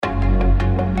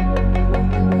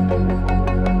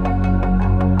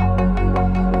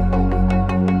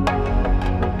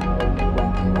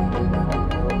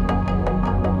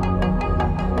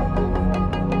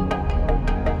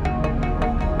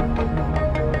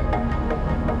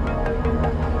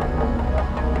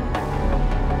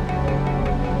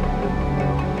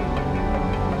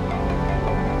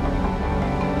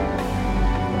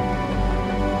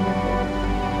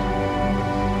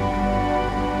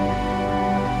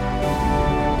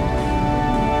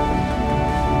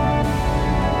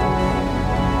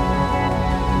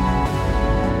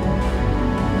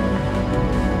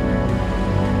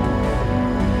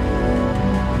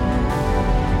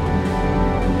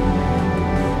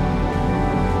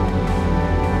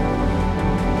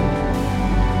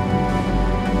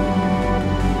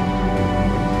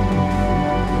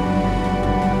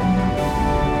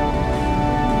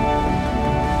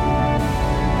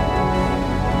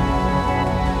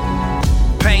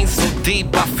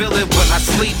deep, I feel it when I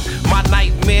sleep. My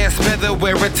nightmares smother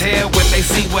wear and tear when they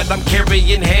see what I'm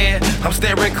carrying here. I'm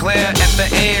staring clear at the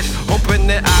edge, hoping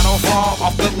that I don't fall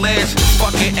off the ledge.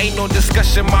 Fuck it, ain't no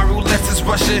discussion, my roulette is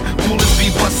rushing. Rulers be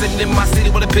busting in my city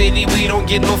with a pity. We don't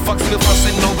get no fucks, we're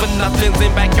fussing over nothing.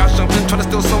 Then back out jumping, trying to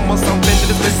steal someone something.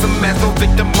 That is some ass, no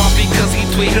victim off because he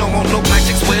tweet. Don't want no black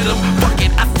chicks with him. Fuck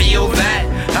it, I feel that.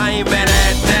 I ain't bad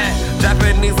at that.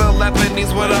 Japanese or Lebanese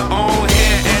with her own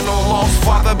hair and no lost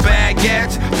father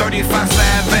baggage. 35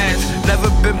 savage, never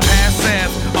been passive.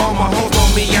 All my hoes on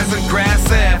me as a grass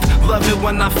Ave. Love it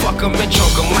when I fuck 'em and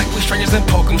choke 'em like we strangers and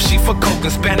poke 'em. She for coke 'em,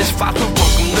 Spanish fly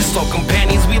provoke 'em. To soak 'em,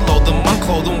 panties we load 'em,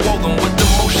 unclothe 'em, wove 'em with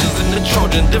emotions in the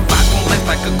Trojan. Divide 'em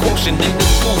like a quotient in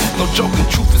this booth. No joking,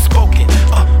 truth is spoken.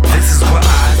 This is what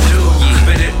I do,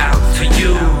 spit it out to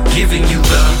you, giving you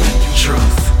the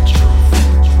truth.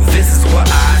 This is what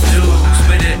I do,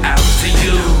 spit it out to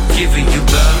you, giving you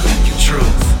the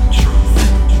truth.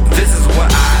 This is what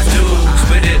I do,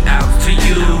 spit it out to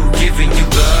you, giving you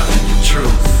the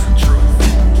truth.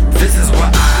 This is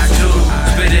what I do,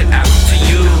 spit it out to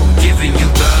you, giving you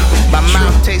the My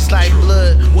mouth tastes like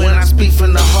blood when I speak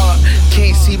from the heart.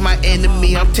 Can't see my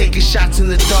enemy, I'm taking shots in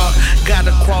the dark.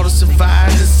 Gotta crawl to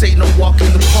survive, this ain't no walk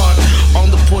in the park. On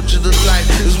the porch of the life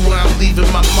is where I'm leaving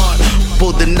my mark.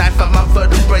 Pull the knife out my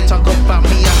vertebrae, talk about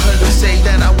me. I heard them say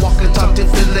that I walk and talk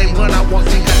differently. When I walk,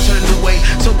 they got turned away.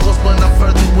 So close, but I'm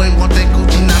further away. Want that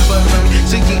Gucci, not Burberry.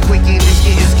 Sinking quick and it's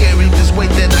getting scary. This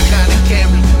weight that I gotta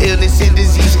carry. Illness and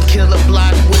disease and kill a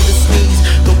block with a sneeze.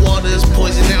 The water is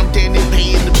poison, now I'm dead and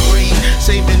paying to breathe.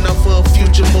 Saving up for a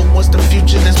future, but what's the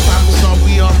future that's promised? Are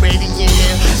we already in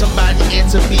here? Somebody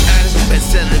answer me honest.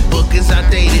 Best-selling book is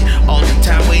outdated. All the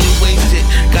time waiting, wasted.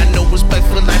 Got no respect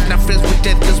for life, not friends with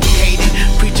death cause we hate it.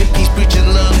 Preaching peace, preaching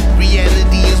love.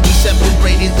 Reality is we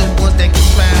separated. The ones that can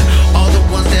smile, all the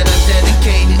ones that are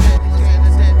dedicated.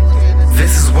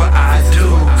 This is what I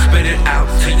do, spit it out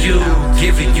to you,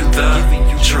 giving you the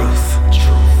truth.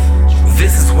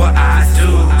 This is what I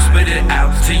do, spit it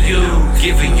out to you,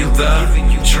 giving you the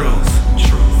truth.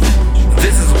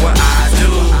 This is what I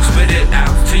do, spit it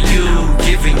out to you,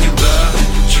 giving you the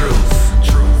truth.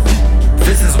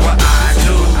 This is what I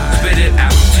do, spit it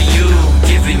out to you,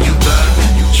 giving you the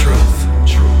truth.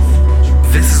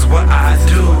 This is what I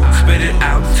do, spit it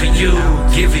out to you,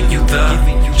 giving you the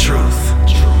truth.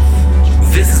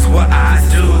 This is what I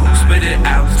do, spit it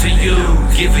out to you,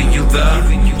 giving you the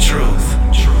truth.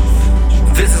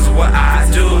 This is what I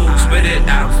do, spit it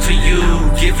out to you,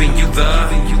 giving you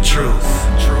the truth.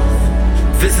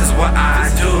 This is what I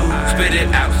do, spit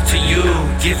it out to you,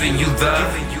 giving you the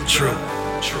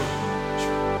truth.